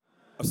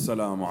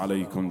السلام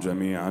عليكم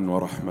جميعا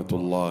ورحمة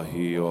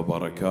الله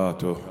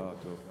وبركاته.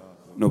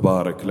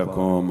 نبارك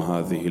لكم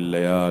هذه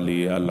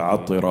الليالي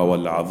العطرة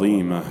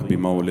والعظيمة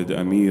بمولد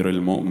أمير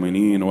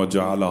المؤمنين،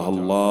 وجعلها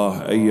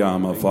الله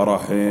أيام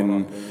فرح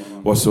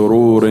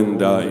وسرور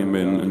دائم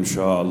إن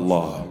شاء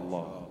الله.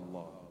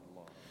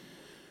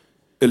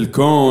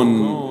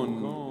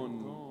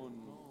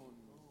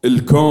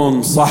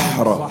 الكون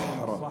صحراء،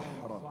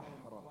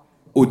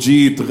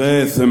 وجيت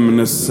غيث من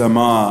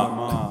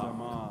السماء،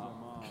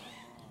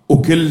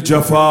 وكل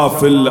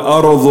جفاف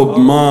الأرض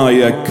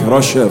بمايك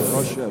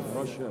رشف،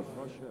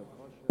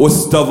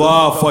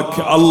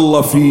 واستضافك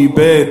الله في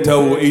بيته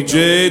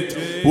وإجيت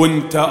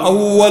وانت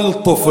أول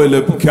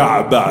طفل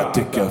بكعبة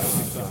اعتكف.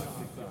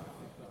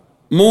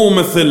 مو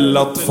مثل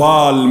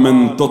الأطفال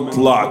من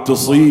تطلع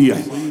تصيح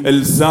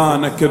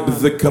لسانك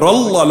بذكر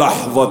الله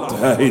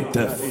لحظتها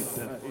هتف.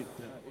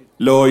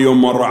 لو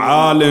يمر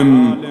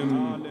عالم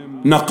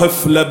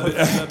نقف له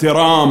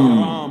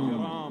باحترام،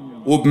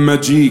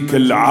 وبمجيك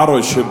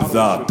العرش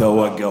بذاته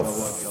وقف.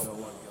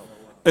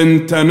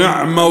 انت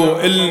نعمة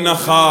وإلنا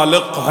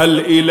خالقها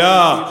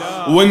الإله،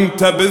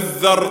 وانت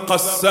بالذر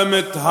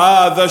قسمت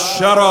هذا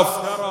الشرف.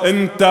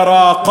 انت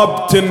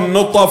راقبت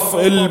النطف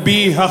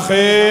البيها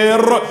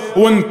خير،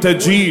 وانت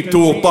جيت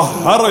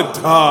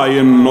وطهرت هاي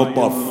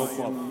النطف.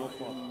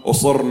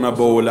 وصرنا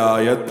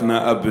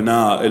بولايتنا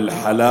أبناء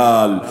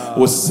الحلال،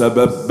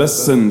 والسبب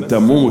بس انت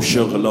مو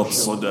شغلة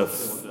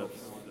صدف.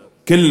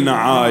 كلنا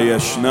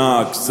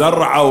عايشناك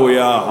زرعة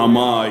وياها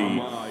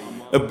ماي،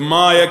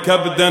 بمايك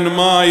أبدا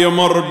ما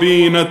يمر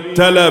بينا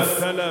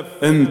التلف.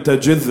 انت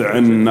جذع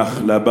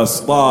النخلة بس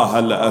طاها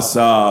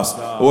الأساس،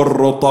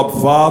 والرطب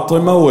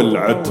فاطمة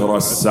والعترة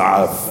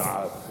السعف.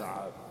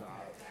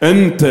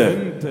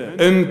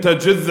 انت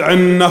جذع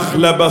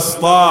النخلة بس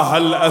طاها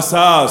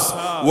الأساس،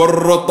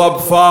 والرطب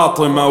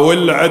فاطمة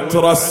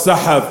والعترة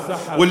السحف.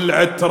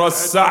 والعترة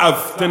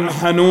السعف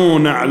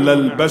تنحنون على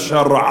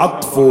البشر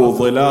عطف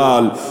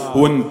وظلال،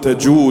 وانت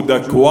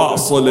جودك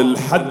واصل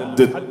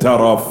الحد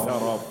الترف.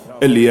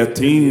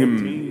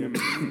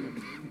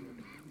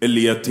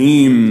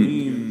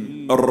 اليتيم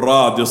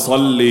الراد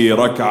يصلي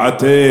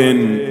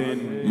ركعتين،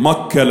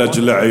 مكة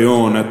لجل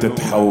عيونه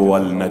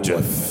تتحول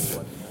نجف.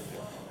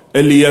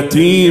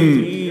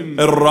 اليتيم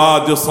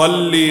الراد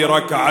يصلي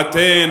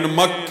ركعتين،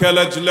 مكة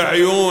لجل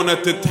عيونه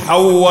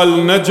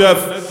تتحول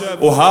نجف.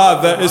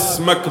 وهذا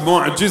اسمك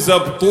معجزة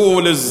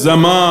بطول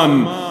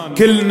الزمان،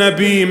 كل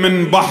نبي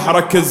من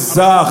بحرك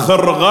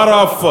الزاخر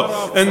غرف.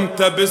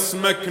 انت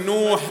باسمك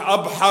نوح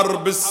أبحر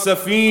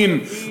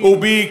بالسفين،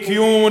 وبيك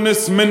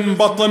يونس من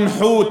بطن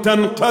حوت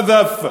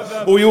انقذف.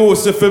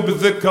 ويوسف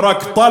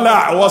بذكرك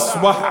طلع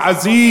واصبح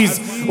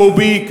عزيز،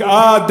 وبيك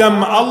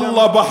آدم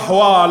الله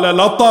بحواله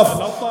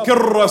لطف.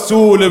 كل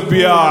رسول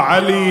بيا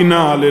علي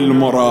نال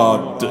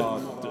المراد،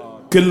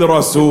 كل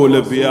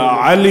رسول بيا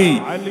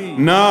علي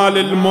نال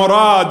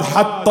المراد.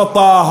 حتى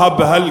طه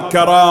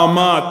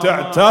بهالكرامات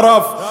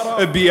اعترف.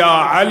 بيا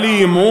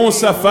علي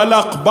موسى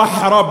فلق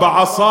بحر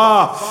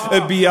بعصاه،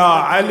 بيا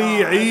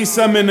علي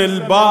عيسى من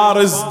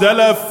البارز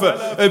دلف.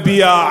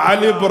 بيا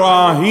علي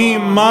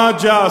إبراهيم ما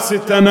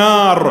جاست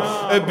نار،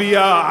 بيا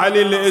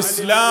علي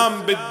الإسلام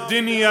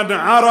بالدنيا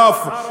انعرف.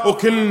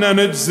 وكلنا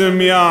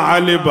نجزم يا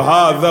علي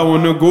بهذا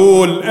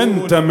ونقول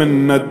انت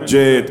من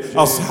نجيت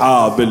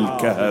أصحاب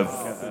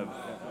الكهف.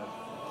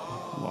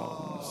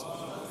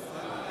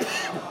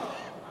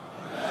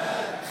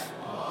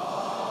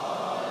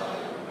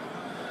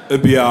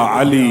 بيا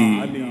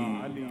علي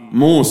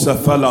موسى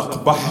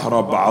فلق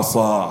بحر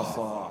بعصاه،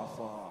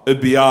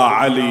 بيا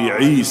علي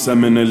عيسى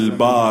من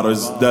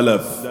البارز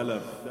دلف.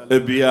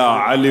 بيا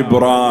علي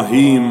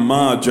إبراهيم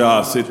ما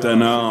جاست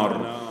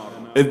نار،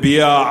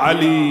 بيا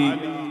علي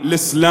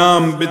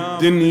الإسلام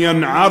بالدنيا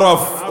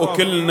انعرف.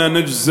 وكلنا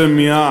نجزم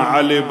يا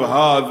علي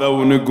بهذا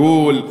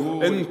ونقول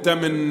انت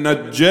من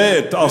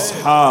نجيت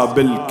أصحاب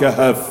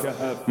الكهف.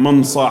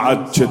 من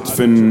صعد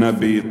كتف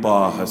النبي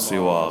طه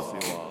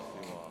سواك،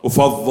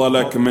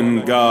 وفضلك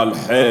من قال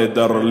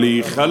حيدر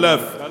لي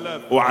خلف.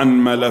 وعن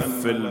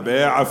ملف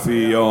البيعة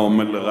في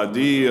يوم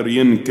الغدير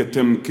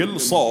ينكتم كل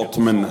صوت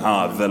من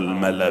هذا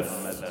الملف.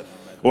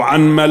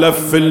 وعن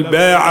ملف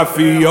البيعة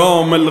في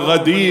يوم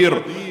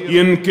الغدير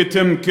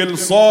ينكتم كل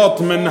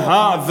صوت من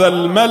هذا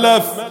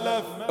الملف.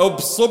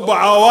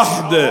 بصبعة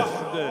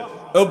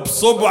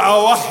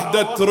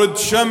واحدة ترد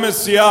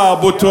شمس يا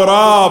ابو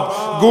تراب،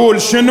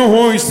 قول شنو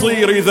هو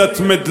يصير اذا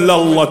تمد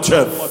لله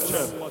كف.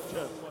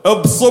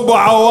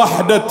 بصبعة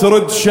واحدة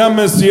ترد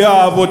شمس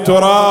يا ابو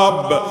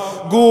تراب،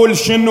 قول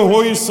شنو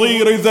هو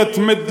يصير اذا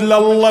تمد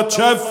لله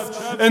كف.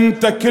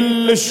 انت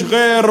كلش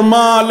غير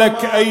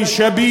مالك اي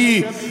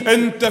شبيه،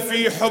 انت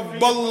في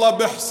حب الله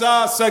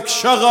باحساسك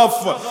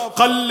شغف.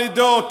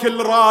 قلدوك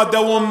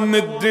الرادة ومن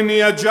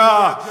الدنيا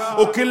جاه،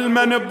 وكل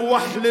من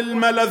بوحل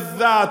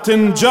الملذات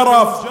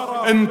انجرف.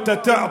 انت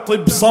تعطي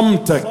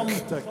بصمتك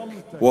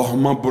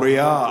وهم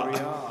برياء،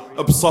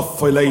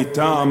 بصف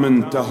الأيتام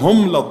انت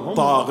هم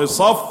للطاغي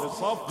صف.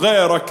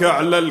 غيرك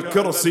على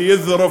الكرسي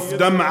يذرف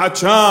دمعة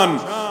كان،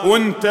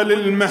 وانت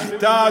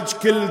للمحتاج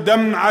كل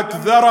دمعك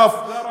ذرف.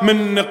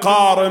 من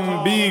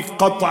نقارن بيك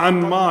قطعا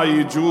ما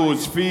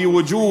يجوز. في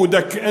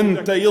وجودك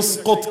أنت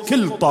يسقط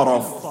كل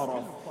طرف.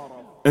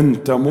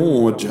 أنت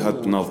مو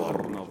وجهة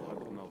نظر،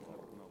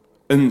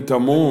 أنت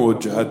مو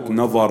وجهة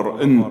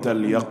نظر، أنت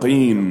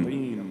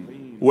اليقين.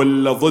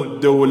 ولا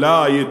ضد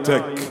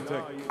ولايتك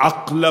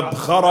عقله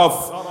بخرف،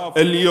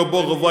 اللي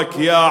يبغضك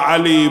يا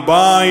علي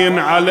باين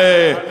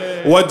عليه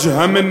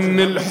وجهه من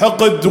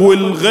الحقد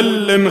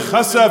والغل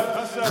انخسف.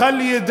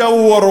 خل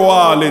يدور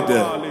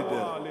والده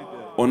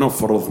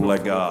ونفرض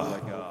لقاه،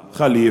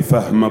 خل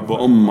يفهم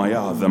بأمه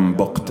يا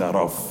ذنب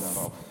اقترف.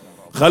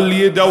 خل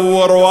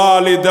يدور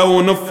والده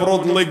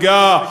ونفرض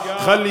لقاه،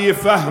 خل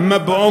يفهم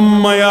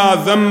بأمه يا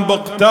ذنب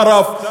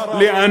اقترف.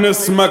 لأن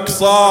اسمك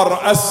صار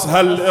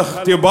أسهل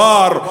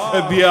اختبار،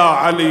 بيا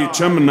علي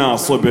كم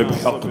ناصب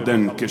بحقد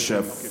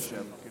انكشف.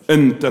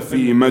 انت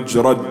في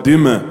مجرى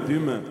الدماء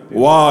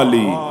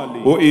والي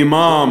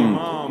وإمام،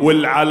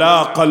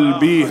 والعلاقة اللي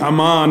بيها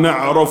ما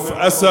نعرف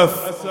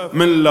أسف.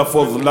 من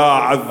لفظ لا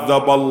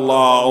عذب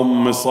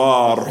الله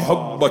صار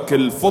حبك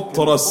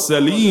الفطرة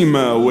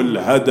السليمة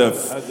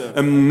والهدف.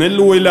 من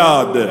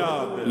الولادة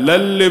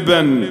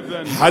للبن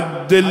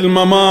حد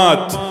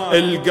الممات،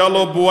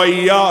 القلب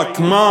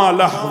وياك ما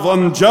لحظة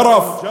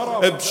انجرف.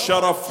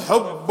 بشرف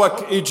حبك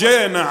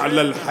اجينا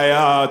على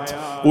الحياة،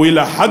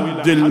 وإلى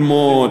حد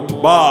الموت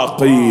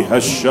باقي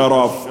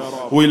هالشرف.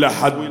 وإلى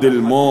حد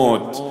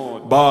الموت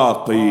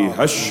باقي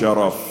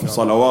هالشرف.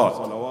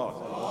 صلوات.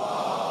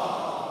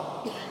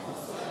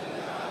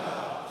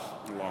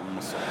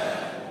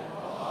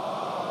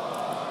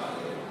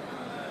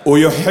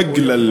 ويحق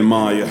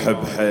للما يحب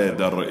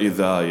حيدر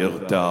إذا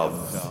يغتاظ،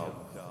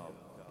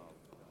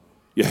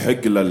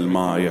 يحق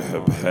للما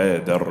يحب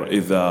حيدر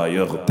إذا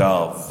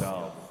يغتاظ.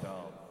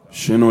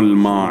 شنو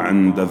الما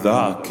عند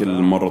ذاك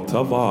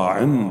المرتضى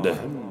عنده؟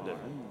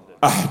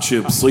 أحكي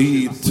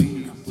بصيت،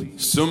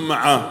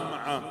 سمعة،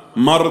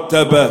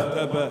 مرتبة،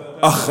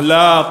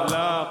 أخلاق،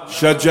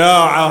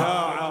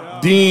 شجاعة،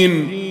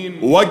 دين،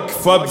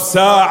 وقفة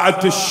بساعة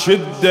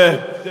الشدة،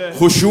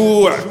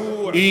 خشوع،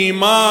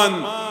 إيمان،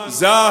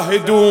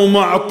 زاهد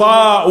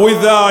ومعطاء،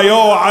 وإذا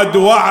يوعد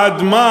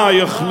وعد ما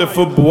يخلف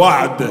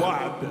بوعده.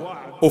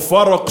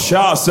 وفرق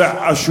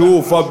شاسع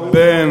أشوفه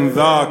بين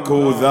ذاك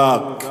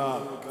وذاك،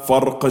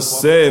 فرق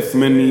السيف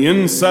من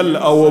ينسل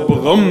أو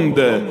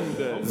بغمده.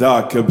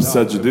 ذاك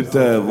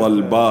بسجدته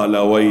ظل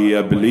باله ويا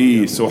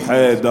إبليس،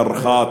 وحيدر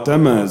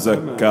خاتمه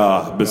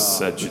زكاه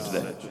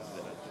بالسجدة.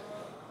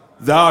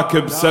 ذاك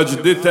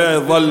بسجدته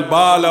ظل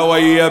باله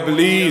ويا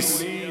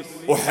إبليس،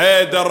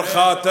 وحيدر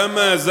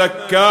خاتمه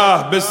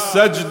زكاه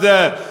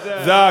بالسجدة.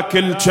 ذاك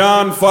اللي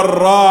كان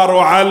فرار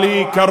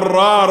وعلي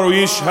كرار،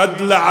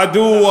 ويشهد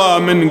لعدوه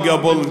من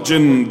قبل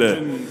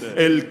جنده.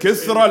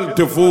 الكثرة اللي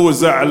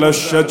تفوز على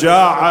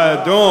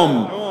الشجاعة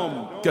دوم،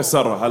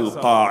 كسر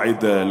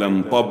هالقاعدة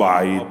لن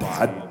طبع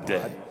يتحدى.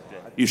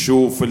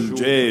 يشوف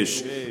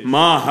الجيش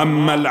ما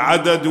هم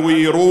العدد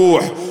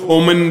ويروح،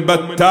 ومن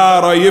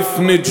بتارة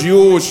يفني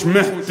جيوش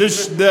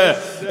محتشدة.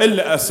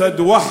 الأسد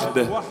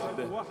وحده،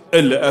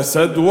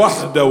 الأسد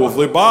وحده،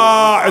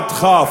 وضباع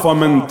تخافه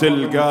من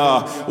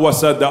تلقاه.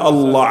 وسد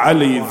الله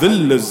علي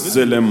ذل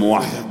الزلم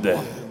وحده.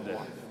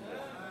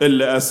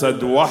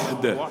 الأسد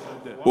وحده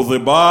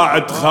وضباع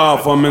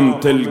تخافه من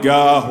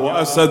تلقاه،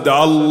 وأسد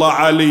الله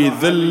علي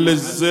ذل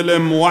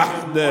الزلم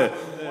وحده.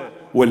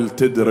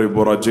 والتدري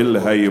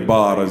برجلها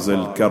يبارز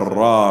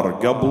الكرار،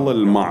 قبل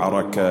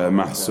المعركة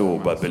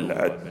محسوبة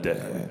بالعدة.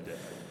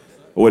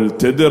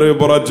 والتدري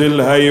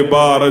برجلها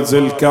يبارز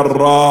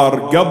الكرار،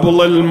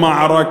 قبل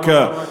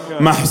المعركة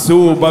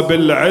محسوبة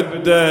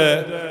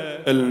بالعدة.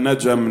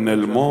 النجا من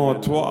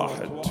الموت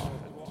واحد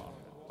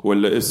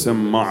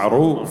والاسم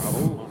معروف،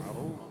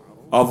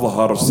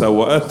 أظهر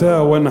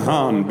سوءته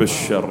وانهان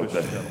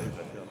بالشردة.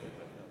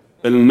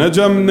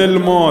 النجا من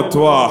الموت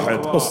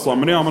واحد، قصة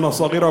من يوم أنا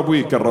صغير أبوي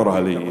يكررها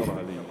لي.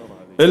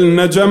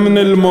 النجا من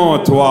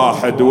الموت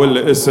واحد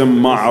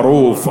والاسم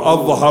معروف،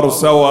 أظهر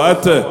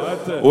سوءته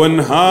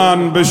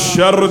وانهان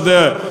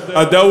بالشردة.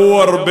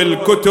 أدور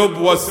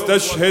بالكتب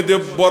واستشهد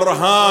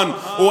ببرهان،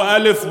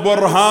 وألف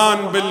برهان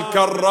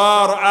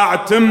بالكرار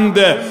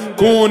أعتمده.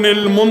 كون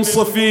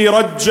المنصف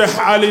يرجح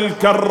على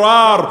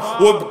الكرار،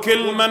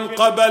 وبكل من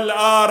قبل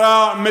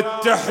آراء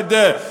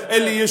متحدة.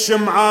 اللي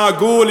يشم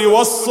عاقول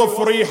يوصف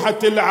ريحة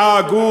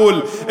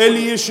العاقول،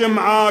 اللي يشم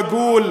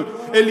عاقول،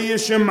 اللي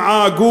يشم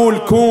عاقول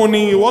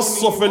كوني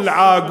يوصف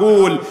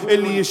العاقول،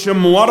 اللي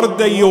يشم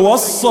وردة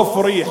يوصف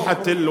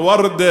ريحة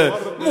الوردة.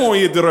 مو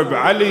يدرب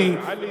علي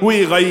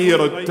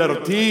ويغير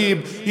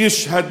الترتيب،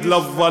 يشهد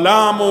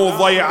للظلام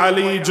وضي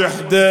علي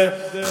جحده.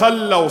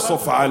 خل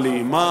اوصف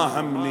علي ما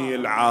همني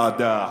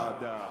العادة،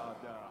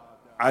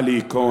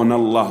 علي كون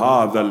الله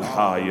هذا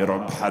الحاير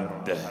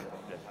بحده.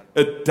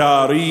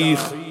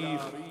 التاريخ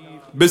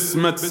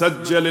باسمه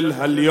تسجل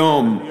لها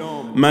اليوم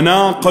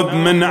مناقب،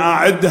 من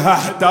أعدها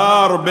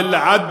احتار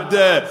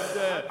بالعدة.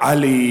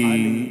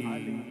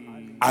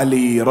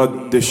 علي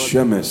رد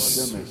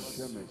الشمس،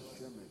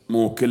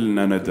 مو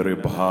كلنا ندري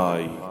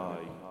بهاي.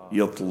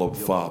 يطلب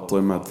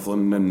فاطمة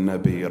تظن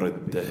النبي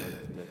رده.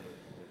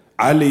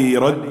 علي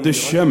رد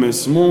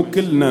الشمس مو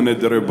كلنا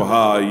ندري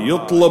بهاي،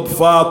 يطلب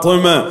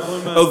فاطمة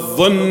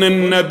الظن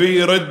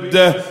النبي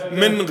رده،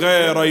 من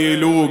غيره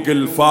يلوق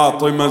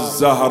الفاطمة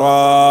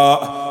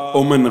الزهراء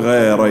ومن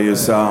غيره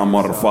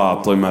يسامر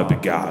فاطمة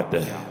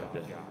بقعده.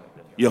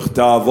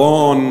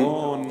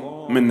 يغتاظون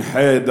من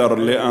حيدر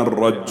لأن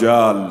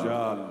رجال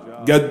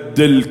قد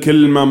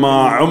الكلمة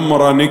ما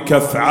عمره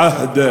نكث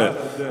عهده.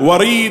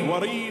 واريد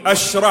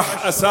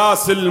أشرح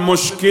أساس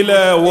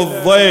المشكلة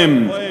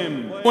والضيم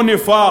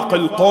ونفاق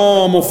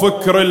القوم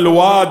وفكر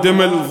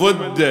الوادم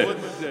الضد.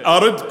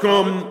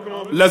 أردكم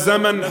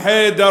لزمن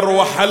حيدر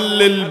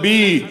وحلل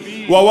بيه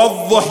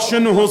ووضح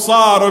شنه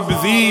صار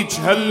بذيك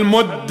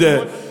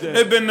هالمدة.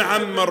 ابن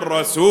عم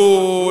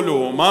الرسول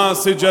وما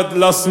سجد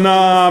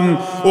الأصنام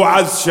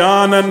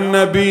وعزشان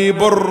النبي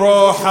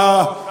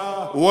بالروحة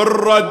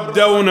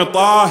والردة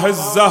ونطاه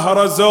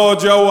الزهرة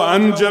زوجة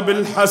وأنجب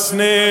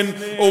الحسنين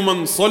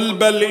ومن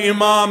صلب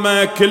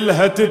الإمامة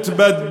كلها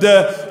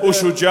تتبدى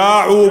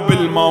وشجاعه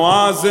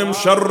بالموازم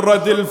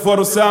شرد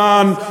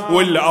الفرسان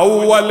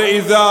والأول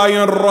إذا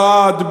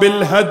ينراد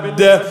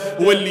بالهدة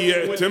واللي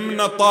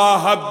يأتمنا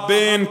طه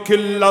بين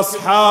كل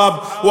أصحاب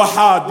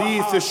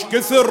وحاديث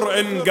شكثر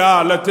إن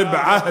قالت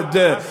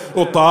بعهده.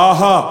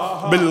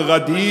 وطه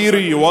بالغدير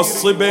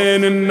يوصي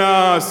بين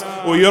الناس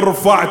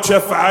ويرفع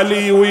كف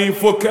علي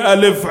ويفك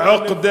ألف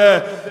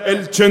عقدة.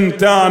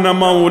 الجنتان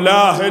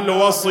مولاه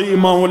الوصي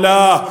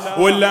مولاه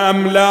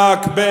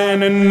والأملاك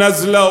بين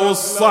النزلة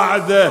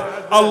والصعدة.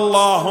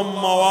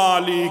 اللهم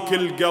واليك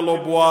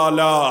القلب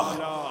والاه،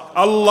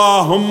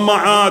 اللهم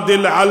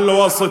عادل على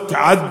الوسط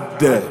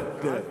عده.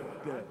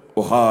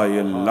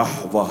 وهاي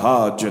اللحظة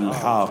هاج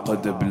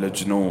الحاقد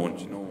بالجنون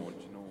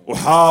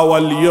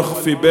وحاول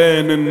يخفي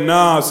بين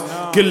الناس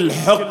كل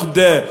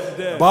حقده.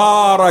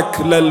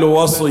 بارك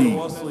للوصي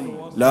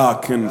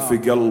لكن في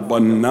قلب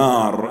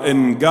النار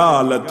إن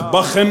قالت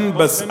بخن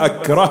بس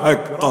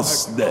أكرهك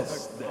قصده.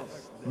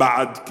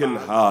 بعد كل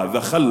هذا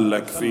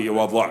خلك في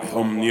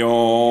وضعهم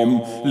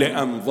يوم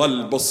لأن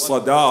ظل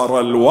بالصدارة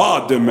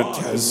الوادم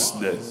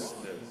تحسده.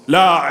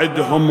 لا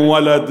عدهم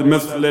ولد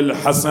مثل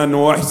الحسن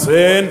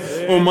وحسين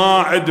وما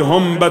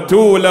عدهم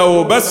بتولة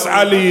وبس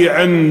علي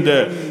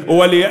عنده.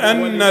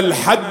 ولأن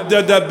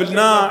الحدد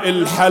ابناء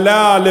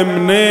الحلال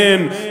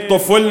منين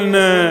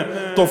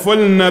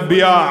طفلنا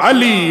بيا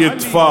علي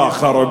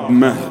يتفاخر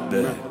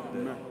بمهده.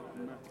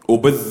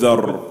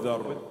 وبالذر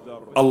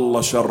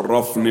الله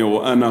شرفني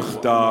وأنا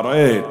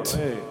اختاريت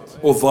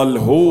وظل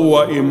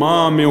هو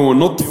إمامي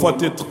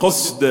ونطفة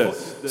قصده.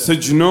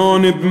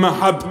 سجنوني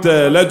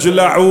بمحبته لجل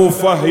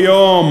عوفه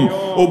يوم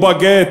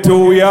وبقيت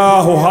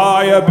وياه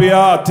وهاي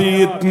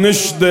بياتي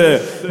يتنشده.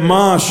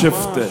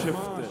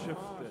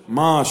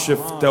 ما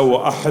شفته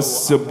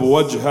وأحس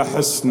بوجه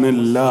حسن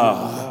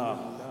الله.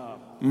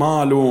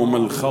 ما لوم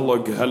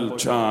الخلق هل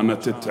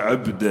كانت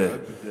تعبده.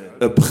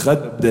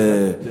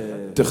 بخده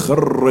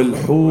تخر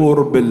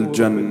الحور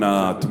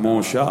بالجنات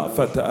مو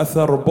شافت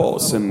أثر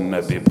بوس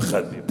النبي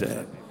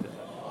بخده.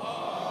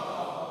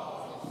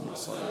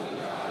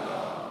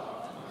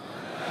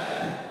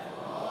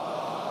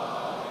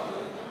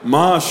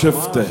 ما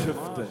شفته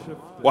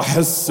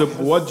واحس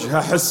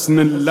بوجه حسن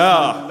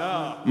الله.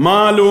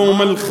 ما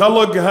لوم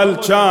الخلق هل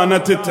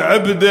كانت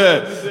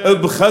تعبده.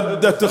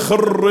 بخده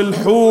تخر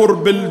الحور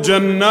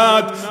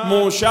بالجنات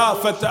مو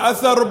شافت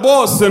اثر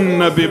بوس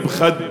النبي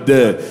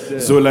بخده.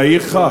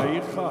 زليخة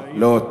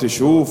لو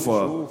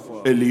تشوفه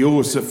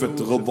اليوسف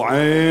تغض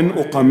عين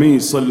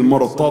وقميص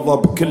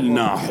المرتضى بكل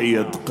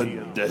ناحية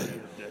قده.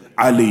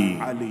 علي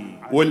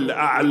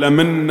والأعلى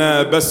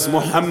منا بس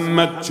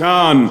محمد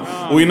كان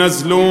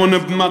وينزلون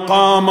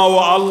بمقامه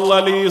والله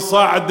لي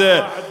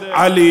صعده.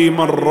 علي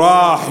من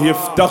راح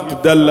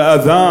يفتقد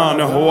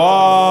الأذان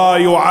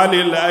هواي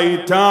وعلي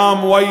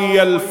الأيتام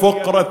ويا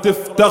الفقرة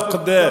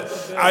تفتقده.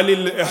 علي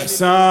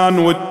الإحسان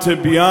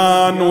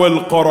والتبيان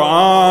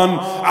والقرآن،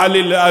 علي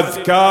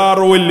الأذكار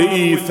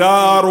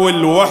والإيثار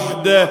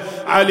والوحدة،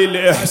 علي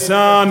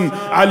الإحسان،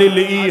 علي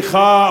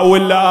الإيخاء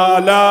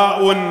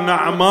والآلاء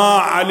والنعماء،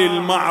 علي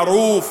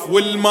المعروف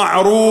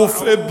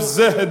والمعروف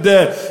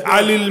بزهده،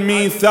 علي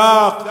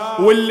الميثاق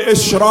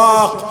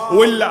والإشراق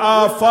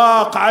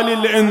والآفاق، علي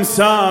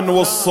الإنسان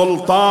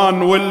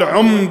والسلطان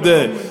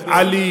والعمدة،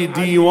 علي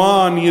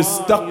ديوان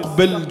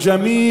يستقبل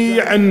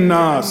جميع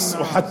الناس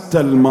وحتى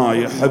الما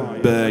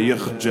يحبه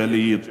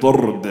يخجل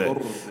يطرده.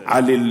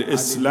 علي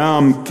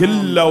الإسلام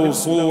كله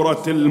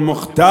وصورة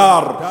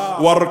المختار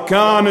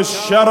واركان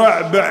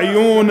الشرع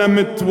بعيونه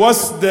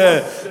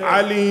متوسده.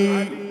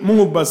 علي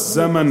مو بس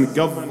زمن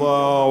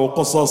قضى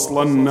وقصص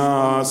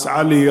للناس،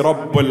 علي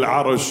رب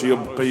العرش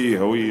يبقيه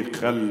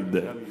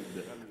ويخلده.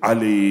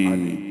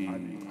 علي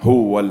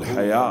هو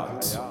الحياة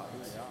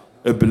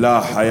بلا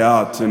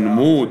حياة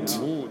نموت،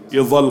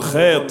 يظل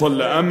خيط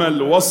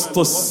الأمل وسط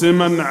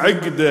السمن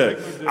عقده.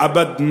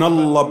 عبدنا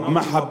الله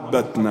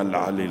بمحبتنا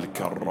العلي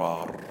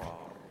الكرار،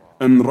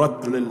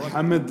 نرتل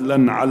الحمد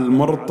لن على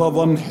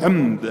المرتضى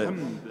نحمده.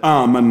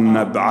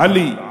 آمنا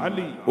بعلي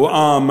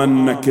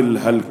وآمنا كل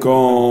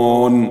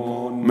هالكون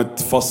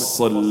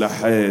متفصل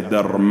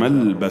لحيدر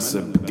ملبس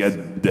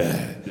بقد. جده.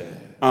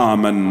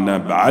 آمنا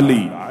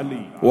بعلي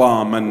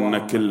وآمنا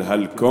كل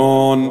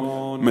هالكون،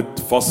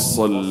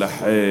 متفصل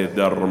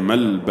لحيدر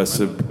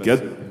ملبس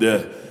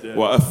بقده،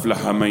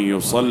 وأفلح من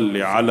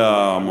يصلي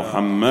على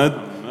محمد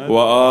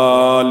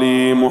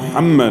وآل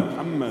محمد.